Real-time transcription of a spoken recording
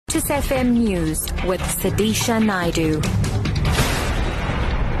Lotus FM News with SUDISHA Naidu.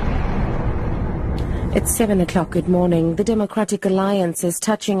 It's 7 o'clock. Good morning. The Democratic Alliance is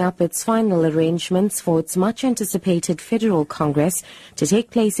touching up its final arrangements for its much-anticipated Federal Congress to take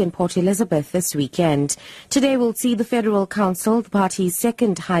place in Port Elizabeth this weekend. Today will see the Federal Council, the party's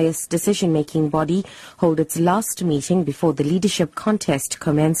second highest decision-making body, hold its last meeting before the leadership contest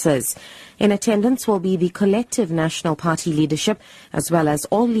commences. In attendance will be the collective National Party leadership as well as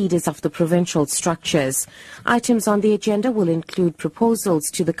all leaders of the provincial structures. Items on the agenda will include proposals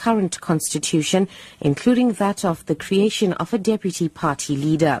to the current constitution, including that of the creation of a deputy party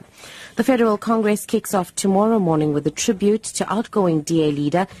leader. The Federal Congress kicks off tomorrow morning with a tribute to outgoing DA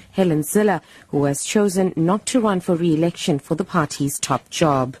leader Helen Zille, who has chosen not to run for re-election for the party's top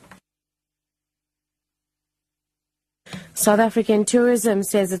job. South African Tourism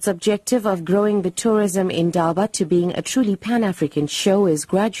says its objective of growing the tourism INDABA to being a truly Pan-African show is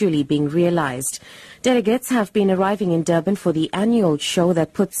gradually being realized. Delegates have been arriving in Durban for the annual show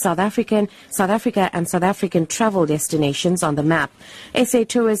that puts South Africa and South African travel destinations on the map. SA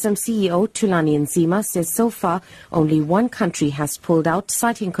Tourism CEO Thulani Nzima says so far only one country has pulled out,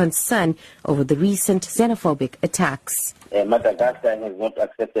 citing concern over the recent xenophobic attacks. Madagascar has not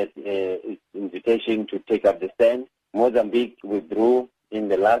accepted its invitation to take up the stand. Mozambique withdrew in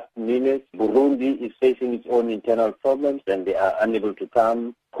the last minute. Burundi is facing its own internal problems and they are unable to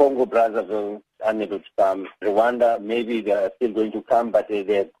come. Congo-Brazzaville unable to come. Rwanda, maybe they are still going to come, but they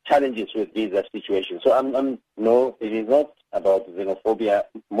have challenges with visa situations. So no, it is not about xenophobia.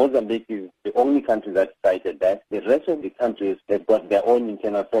 Mozambique is the only country that cited that. The rest of the countries have got their own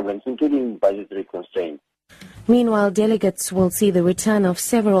internal problems, including budgetary constraints. Meanwhile, delegates will see the return of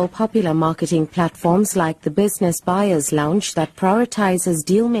several popular marketing platforms like the Business Buyers Lounge that prioritizes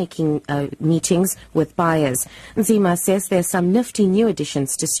deal-making meetings with buyers. Nzima says there's some nifty new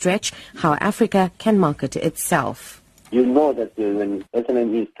additions to stretch how Africa can market itself. You know that when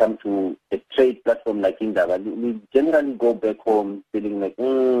SMEs come to a trade platform like INDABA, we generally go back home feeling like,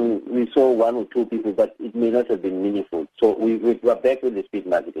 we saw one or two people, but it may not have been meaningful. So we are back with the speed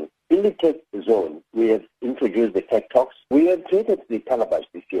marketing. In the tech zone, we have introduced the Tech Talks. We have created the Calabash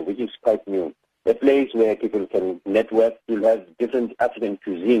this year, which is quite new. A place where people can network. You'll have different African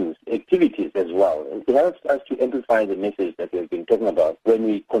cuisines, activities as well. It helps us to amplify the message that we've been talking about when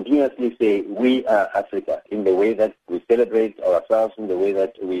we continuously say we are Africa in the way that we celebrate ourselves, in the way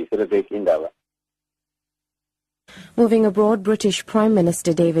that we celebrate INDABA. Moving abroad, British Prime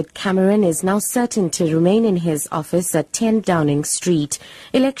Minister David Cameron is now certain to remain in his office at 10 Downing Street.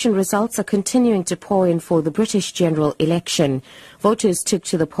 Election results are continuing to pour in for the British general election. Voters took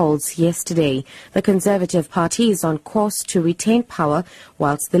to the polls yesterday. The Conservative Party is on course to retain power,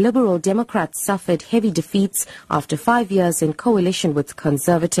 whilst the Liberal Democrats suffered heavy defeats after 5 years in coalition with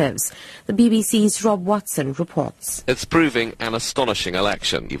Conservatives. The BBC's Rob Watson reports. It's proving an astonishing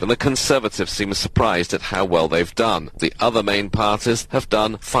election. Even the Conservatives seem surprised at how well they've done. The other main parties have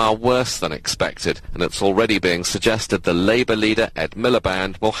done far worse than expected, and it's already being suggested the Labour leader Ed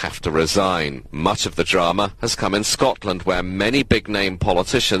Miliband will have to resign. Much of the drama has come in Scotland, where many big-name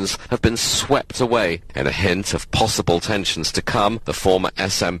politicians have been swept away. In a hint of possible tensions to come, the former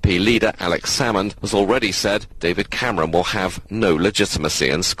SNP leader Alex Salmond has already said David Cameron will have no legitimacy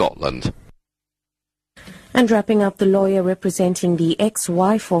in Scotland. And wrapping up, the lawyer representing the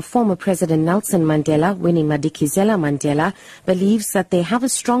ex-wife of former President Nelson Mandela, Winnie Madikizela-Mandela, believes that they have a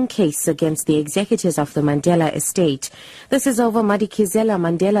strong case against the executors of the Mandela estate. This is over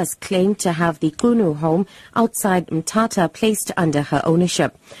Madikizela-Mandela's claim to have the Kunu home outside Mthatha placed under her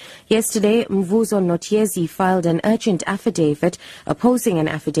ownership. Yesterday, Mvuzo Notyezi filed an urgent affidavit opposing an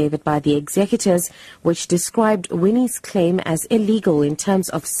affidavit by the executors, which described Winnie's claim as illegal in terms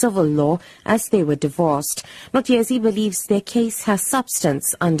of civil law as they were divorced. Notyezi believes their case has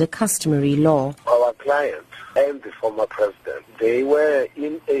substance under customary law. Our client and the former president, they were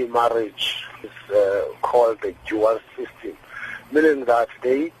in a marriage called the dual system, meaning that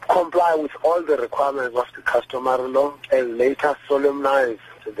they comply with all the requirements of the customary law and later solemnize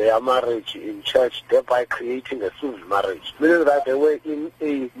their marriage in church, thereby creating a civil marriage, meaning that they were in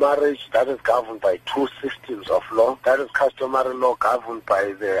a marriage that is governed by two systems of law, that is customary law governed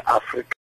by the African